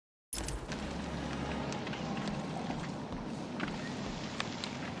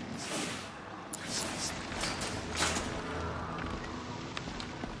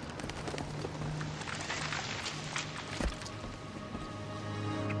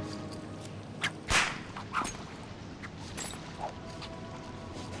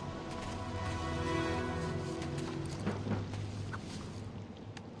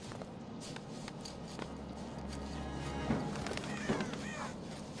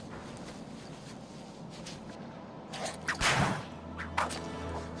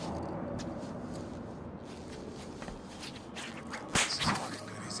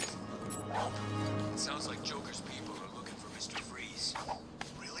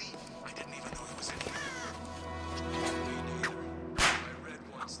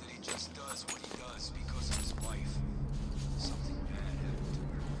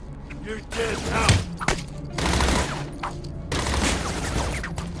Every kid out!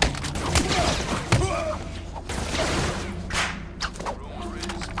 Rumor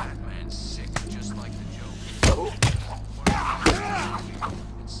is Batman's sick, just like the Joker.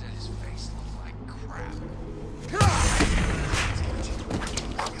 It said his face looked like crap.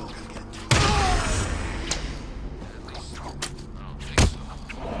 At least, I don't think so.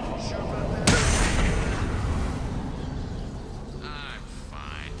 Sure about that? I'm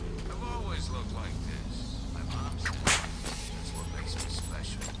fine. I've always looked like this. My mom said that's what makes me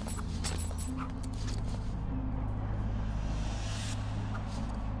special.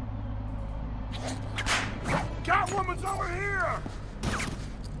 Catwoman's over here!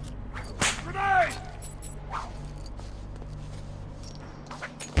 Grenade!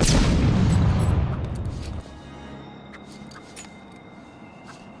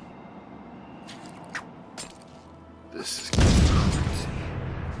 This is getting crazy.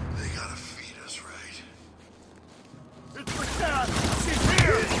 They gotta feed us right. It's the cat! She's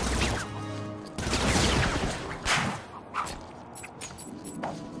here!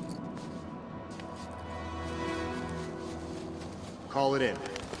 Call it in.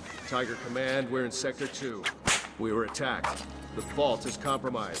 Tiger Command, we're in Sector 2. We were attacked. The vault is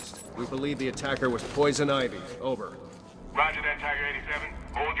compromised. We believe the attacker was Poison Ivy. Over. Roger that, Tiger 87.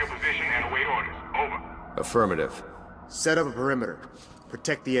 Hold your position and await orders. Over. Affirmative. Set up a perimeter.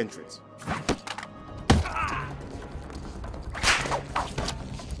 Protect the entrance.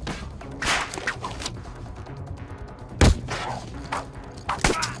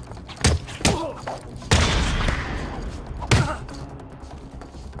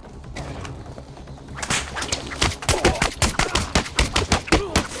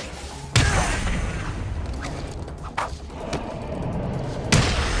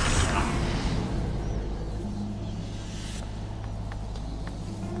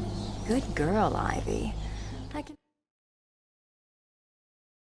 Good girl, Ivy. I can...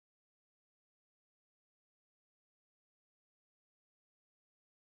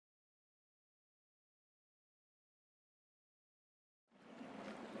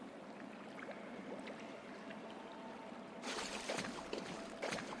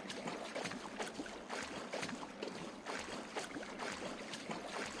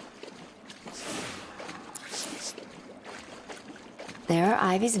 There are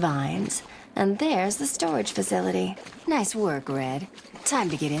Ivy's vines, and there's the storage facility. Nice work, Red. Time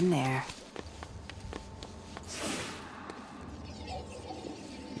to get in there.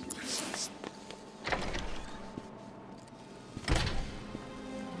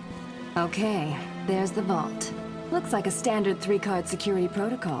 Okay, there's the vault. Looks like a standard 3-card security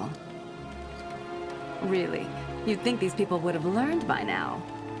protocol. Really? You'd think these people would have learned by now.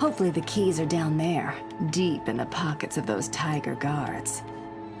 Hopefully the keys are down there, deep in the pockets of those Tiger guards.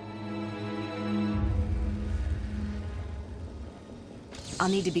 I'll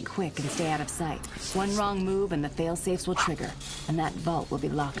need to be quick and stay out of sight. One wrong move and the fail-safes will trigger, and that vault will be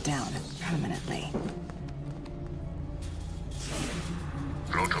locked down permanently.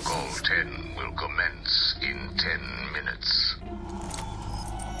 Protocol 10 will commence in 10 minutes.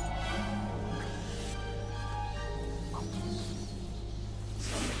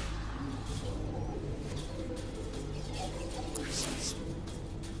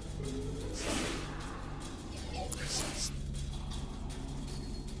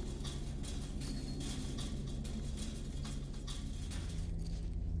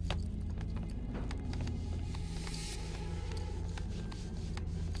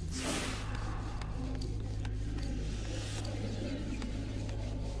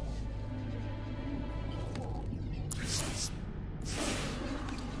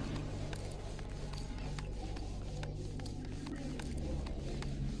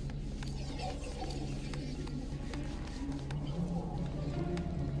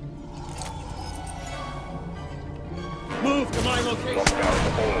 Move to my location! Lock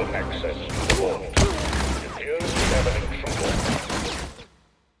down all access to the vault. Diffuse the evidence from vault.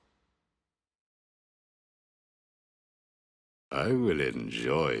 I will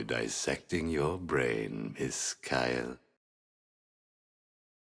enjoy dissecting your brain, Miss Kyle.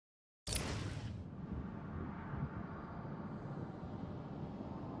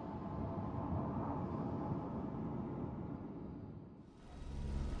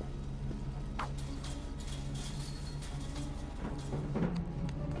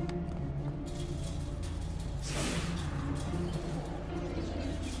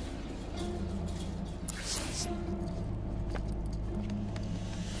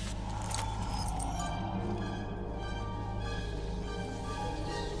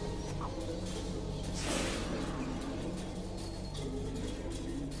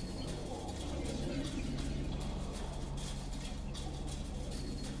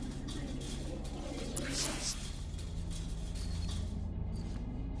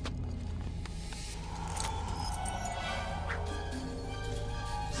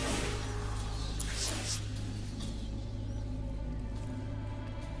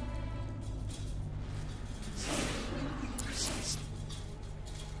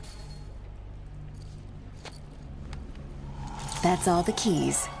 That's all the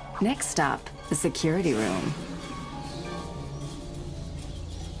keys. Next stop, the security room.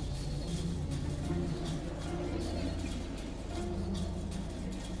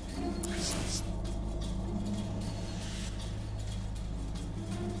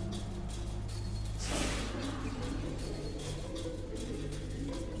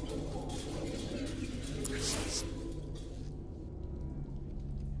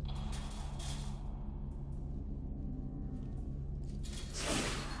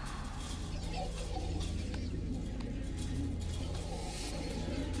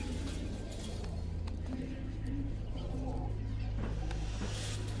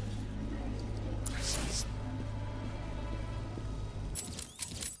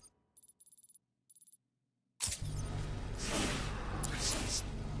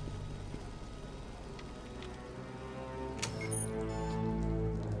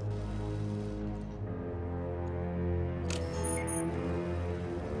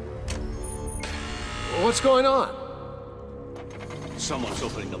 What's going on? Someone's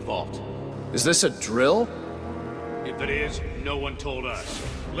opening the vault. Is this a drill? If it is, no one told us.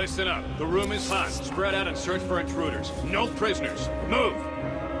 Listen up. The room is hot. Spread out and search for intruders. No prisoners. Move!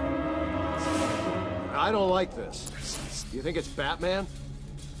 I don't like this. You think it's Batman?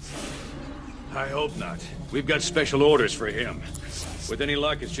 I hope not. We've got special orders for him. With any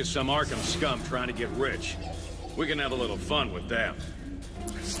luck, it's just some Arkham scum trying to get rich. We can have a little fun with them.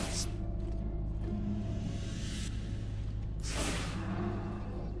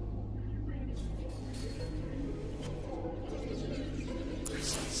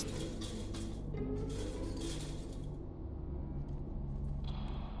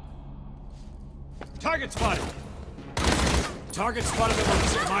 Target spotted! Target spotted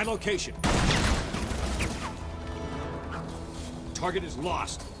at my location. Target is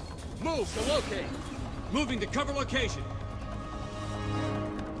lost. Move to locate. Moving to cover location.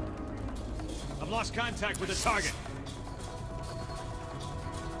 I've lost contact with the target.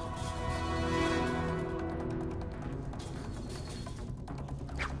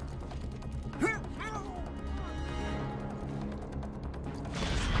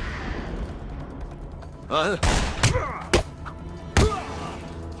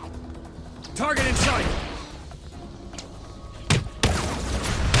 Target in sight!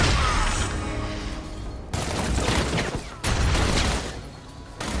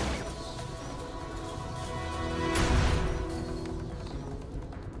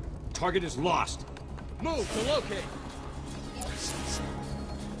 Target is lost. Move to locate.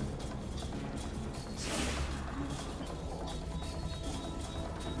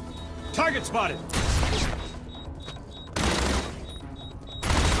 Target spotted.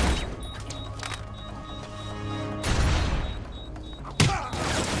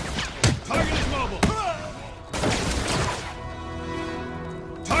 Target is mobile.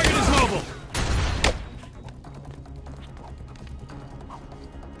 Target is mobile.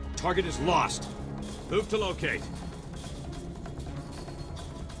 Target is lost. Move to locate.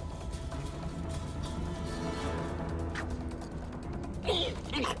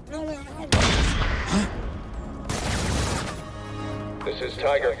 This is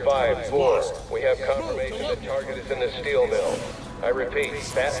Tiger 5-4. We have confirmation the target is in the steel mill. I repeat,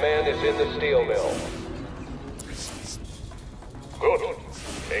 Batman is in the steel mill. Good.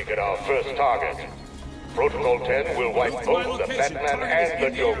 Make it our first target. Protocol 10 will wipe both the Batman and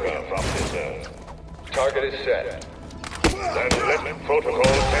the Joker from this earth. Target is set. Then let Protocol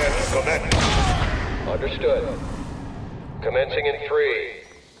 10 commence. Understood. Commencing in 3,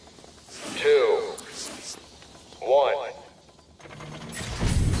 2, 1.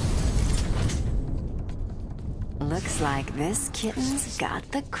 Looks like this kitten's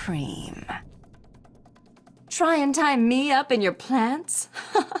got the cream. Try and tie me up in your plants?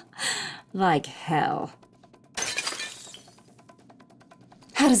 Like hell.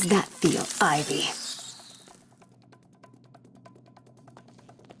 How does that feel, Ivy?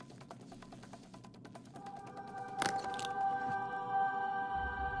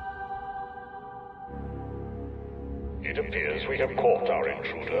 It appears we have caught our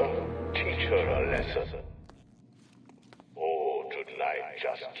intruder. Teach her a lesson. Oh, tonight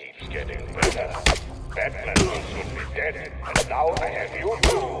just keeps getting better. Batman will soon be dead, and now I have you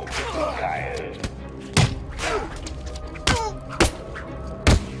too, Kyle.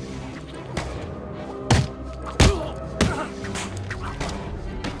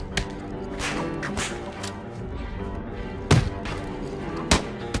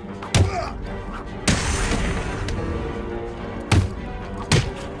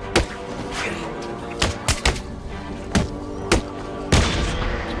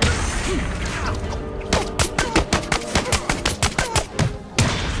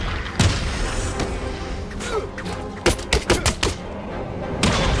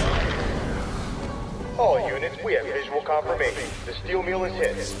 All units, we have visual confirmation. The steel mill is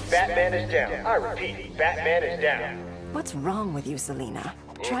hit. Batman is down. I repeat, Batman is down. What's wrong with you, Selina?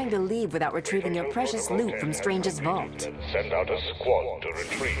 Trying to leave without retrieving your precious loot from Strange's vault. Send out a squad to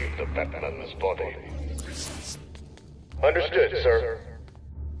retrieve the Batman's body. Understood, sir.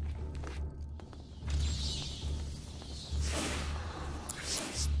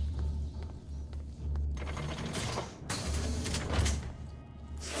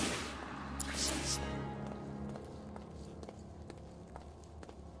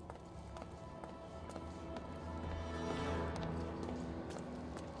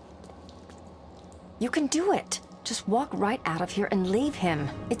 You can do it. Just walk right out of here and leave him.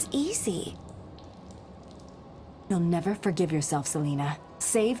 It's easy. You'll never forgive yourself, Selina.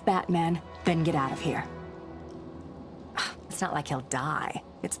 Save Batman, then get out of here. It's not like he'll die.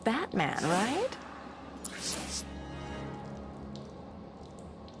 It's Batman, right?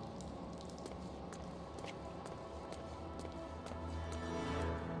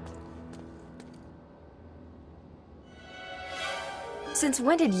 Since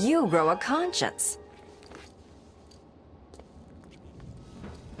when did you grow a conscience?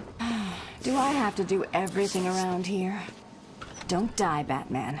 Do I have to do everything around here? Don't die,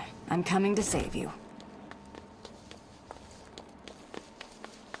 Batman. I'm coming to save you.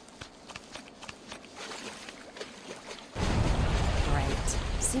 Great.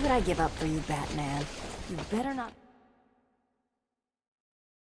 See what I give up for you, Batman. You better not...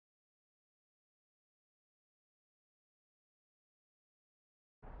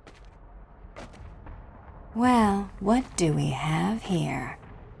 Well, what do we have here?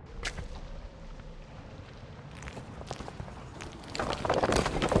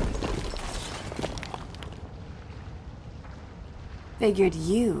 Figured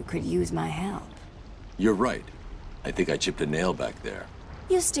you could use my help. You're right. I think I chipped a nail back there.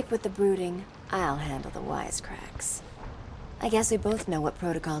 You stick with the brooding. I'll handle the wisecracks. I guess we both know what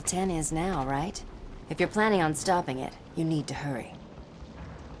Protocol 10 is now, right? If you're planning on stopping it, you need to hurry.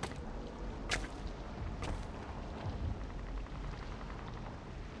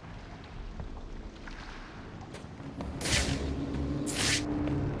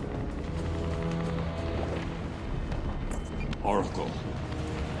 Oracle.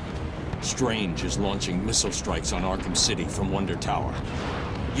 Strange is launching missile strikes on Arkham City from Wonder Tower.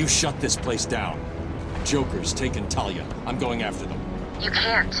 You shut this place down. Joker's taken Talia. I'm going after them. You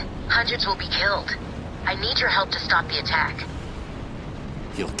can't. Hundreds will be killed. I need your help to stop the attack.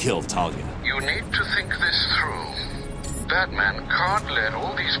 He'll kill Talia. You need to think this through. Batman can't let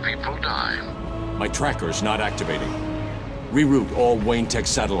all these people die. My tracker's not activating. Reroute all Wayne Tech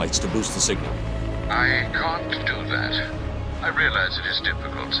satellites to boost the signal. I can't do that. I realize it is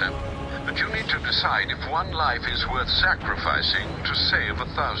difficult, Sam, but you need to decide if one life is worth sacrificing to save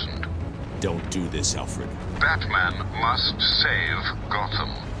 1,000. Don't do this, Alfred. Batman must save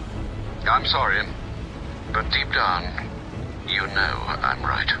Gotham. I'm sorry, but deep down, you know I'm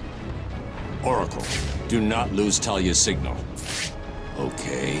right. Oracle, do not lose Talia's signal.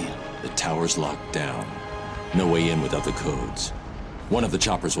 Okay, the tower's locked down. No way in without the codes. One of the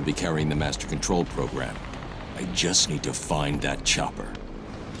choppers will be carrying the master control program. I just need to find that chopper.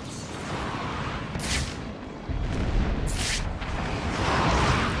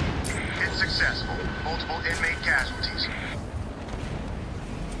 Hit successful. Multiple inmate casualties.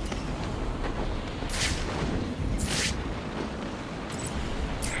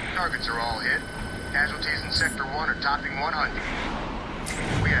 Targets are all hit. Casualties in Sector 1 are topping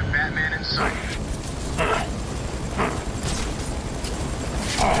 100. We have Batman in sight.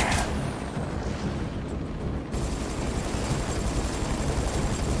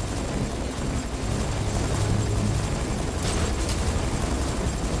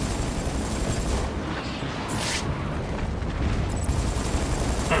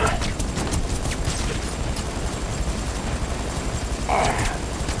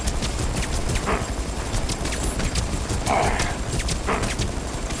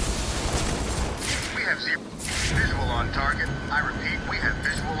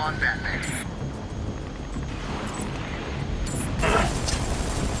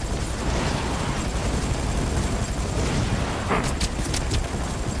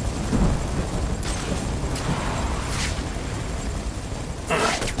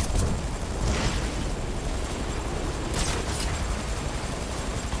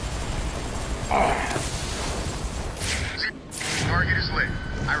 Target is lit.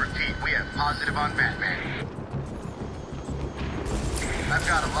 I repeat, we have positive on Batman. I've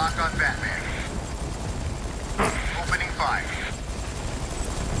got a lock on Batman. Opening fire.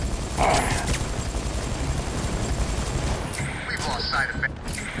 We've lost sight of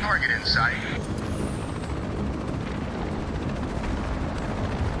Batman. Target in sight.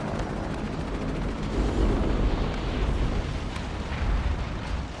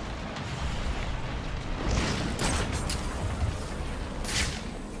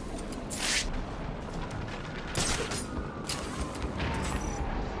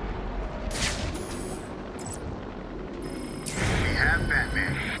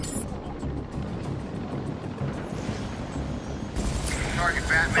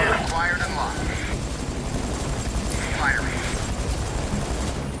 Batman acquired and locked. Firing.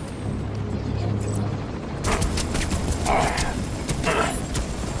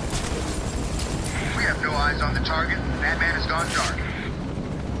 We have no eyes on the target. Batman has gone dark.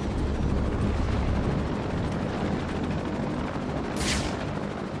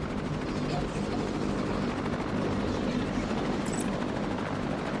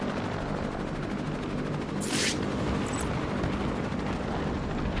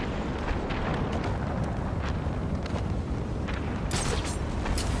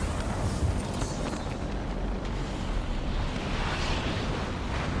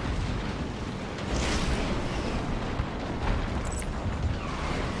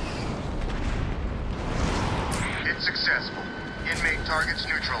 Successful. Inmate targets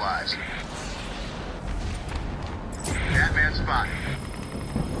neutralized. Batman spotted.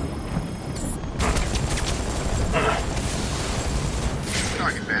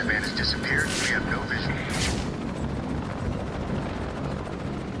 Target Batman has disappeared. We have no visual.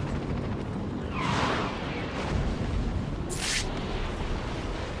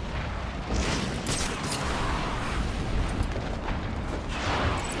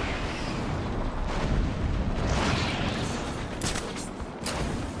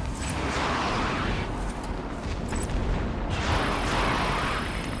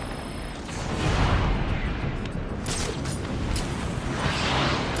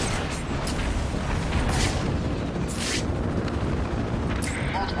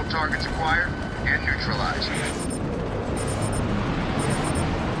 Targets acquired and neutralized.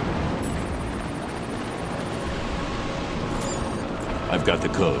 I've got the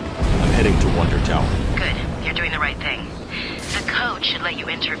code. I'm heading to Wonder Tower. Good. You're doing the right thing. The code should let you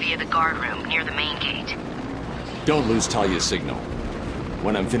enter via the guard room near the main gate. Don't lose Talia's signal.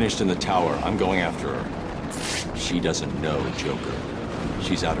 When I'm finished in the tower, I'm going after her. She doesn't know Joker.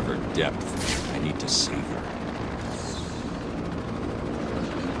 She's out of her depth. I need to save her.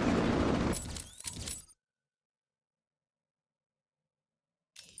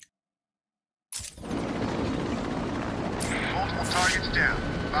 Targets down.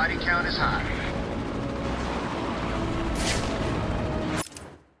 Body count is high.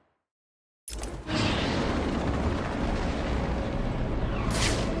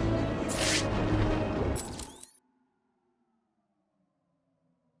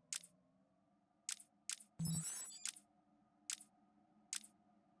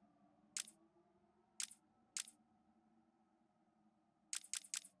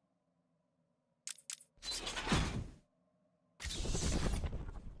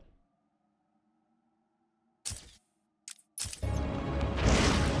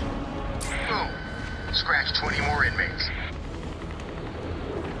 Scratch 20 more inmates.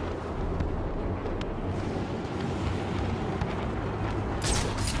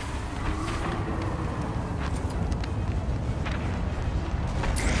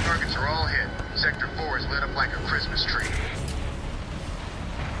 Targets are all hit. Sector 4 is lit up like a Christmas tree.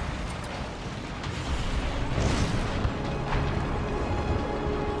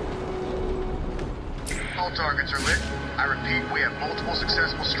 All targets are lit. I repeat, we have multiple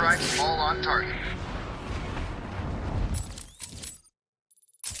successful strikes, all on target.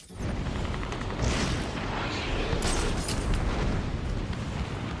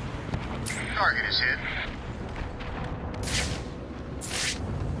 Target is hit.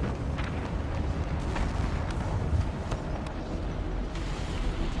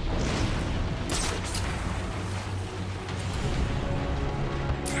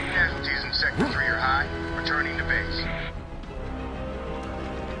 Casualties in Sector 3 are high. Returning to base.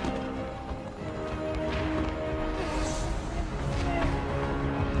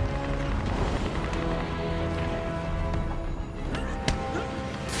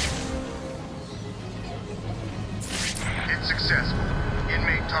 Successful.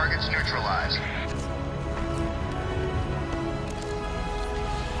 Inmate targets neutralized.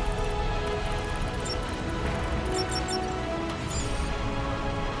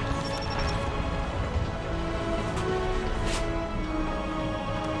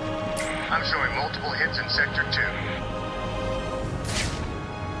 I'm showing multiple hits in Sector 2.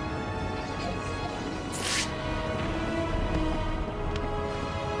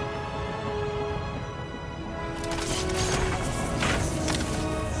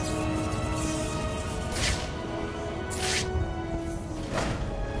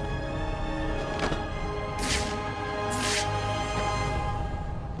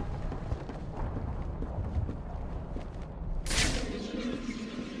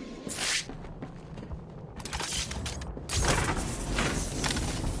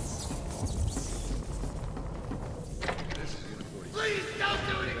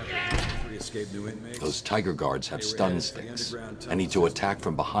 Those Tiger guards have stun sticks. I need to attack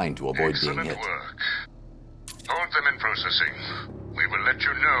from behind to avoid being hit. Work. Hold them in processing. We will let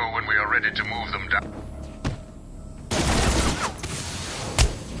you know when we are ready to move them down.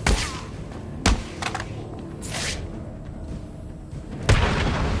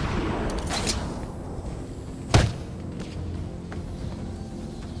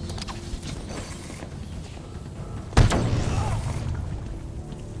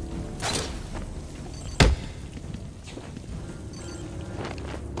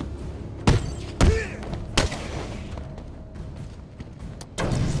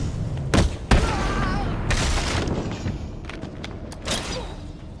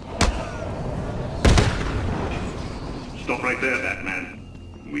 Stop right there,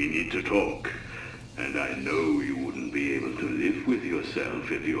 Batman. We need to talk. And I know you wouldn't be able to live with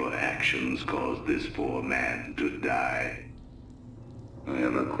yourself if your actions caused this poor man to die. I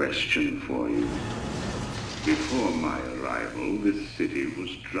have a question for you. Before my arrival, this city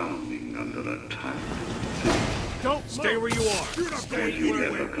was drowning under a tide. Don't stay where you are. Have you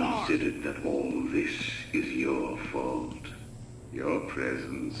ever considered that all this is your fault? Your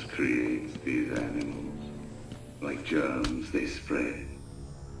presence creates these animals. Like germs, they spread.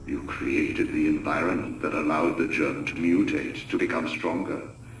 You created the environment that allowed the germ to mutate, to become stronger.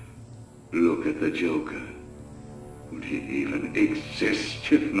 Look at the Joker. Would he even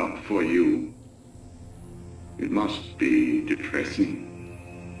exist if not for you? It must be depressing.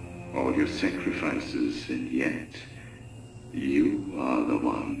 All your sacrifices, and yet you are the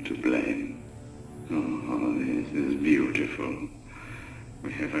one to blame. Oh, this is beautiful.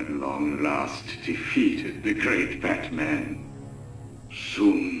 We have at long last defeated the great Batman.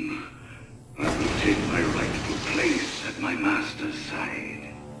 Soon, I will take my rightful place at my master's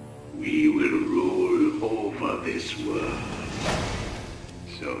side. We will rule over this world.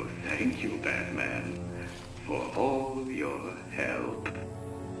 So thank you, Batman, for all your help.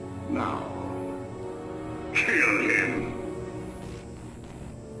 Now, kill him!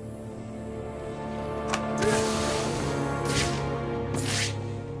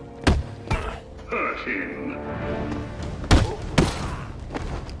 Hurt him!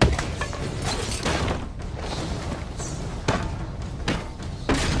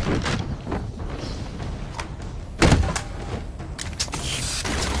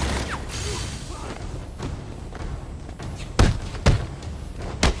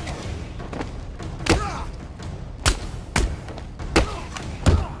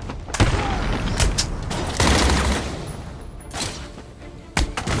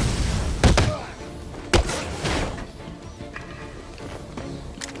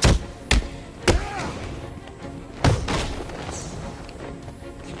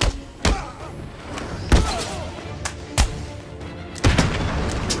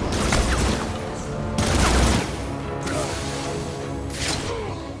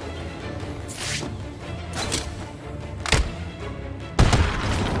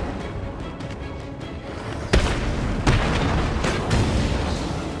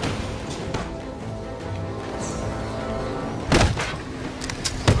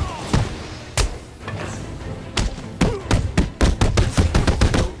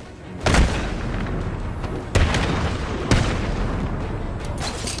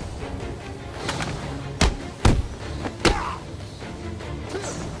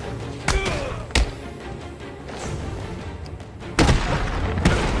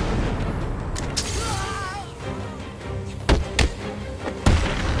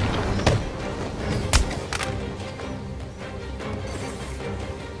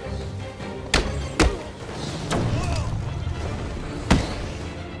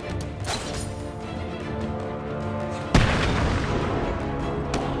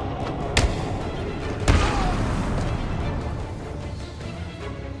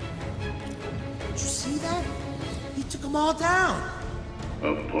 them all down.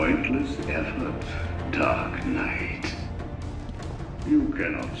 A pointless effort, Dark Knight. You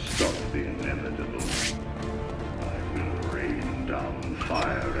cannot stop the inevitable. I will rain down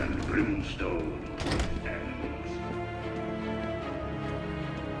fire and brimstone on animals.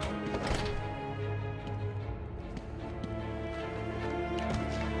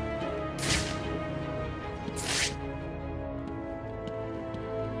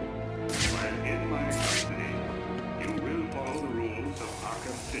 When in my custody, you will follow the rules of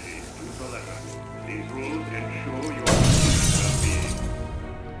Arkham City to the letter. These rules ensure your well-being.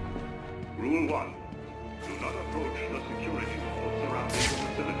 Rule 1. Do not approach the security wall surrounding the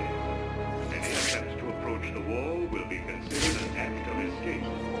facility. Any attempt to approach the wall will be considered an act of escape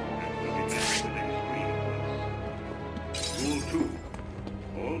and will be met with extreme force. Rule 2.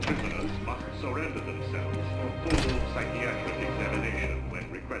 All prisoners must surrender themselves for full psychiatric examination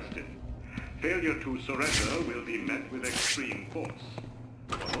when requested. Failure to surrender will be met with extreme force,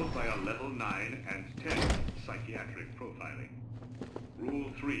 followed by a level 9 and 10 psychiatric profiling.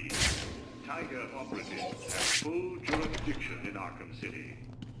 Rule 3. Tiger operatives have full jurisdiction in Arkham City.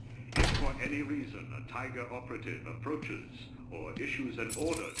 If for any reason a Tiger operative approaches or issues an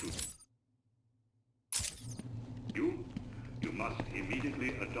order to you must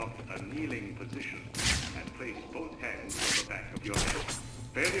immediately adopt a kneeling position and place both hands on the back of your head.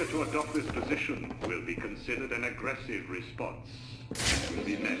 Failure to adopt this position will be considered an aggressive response and will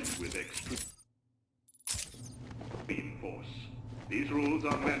be met with extreme force. These rules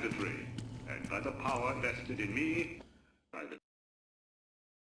are mandatory, and by the power vested in me,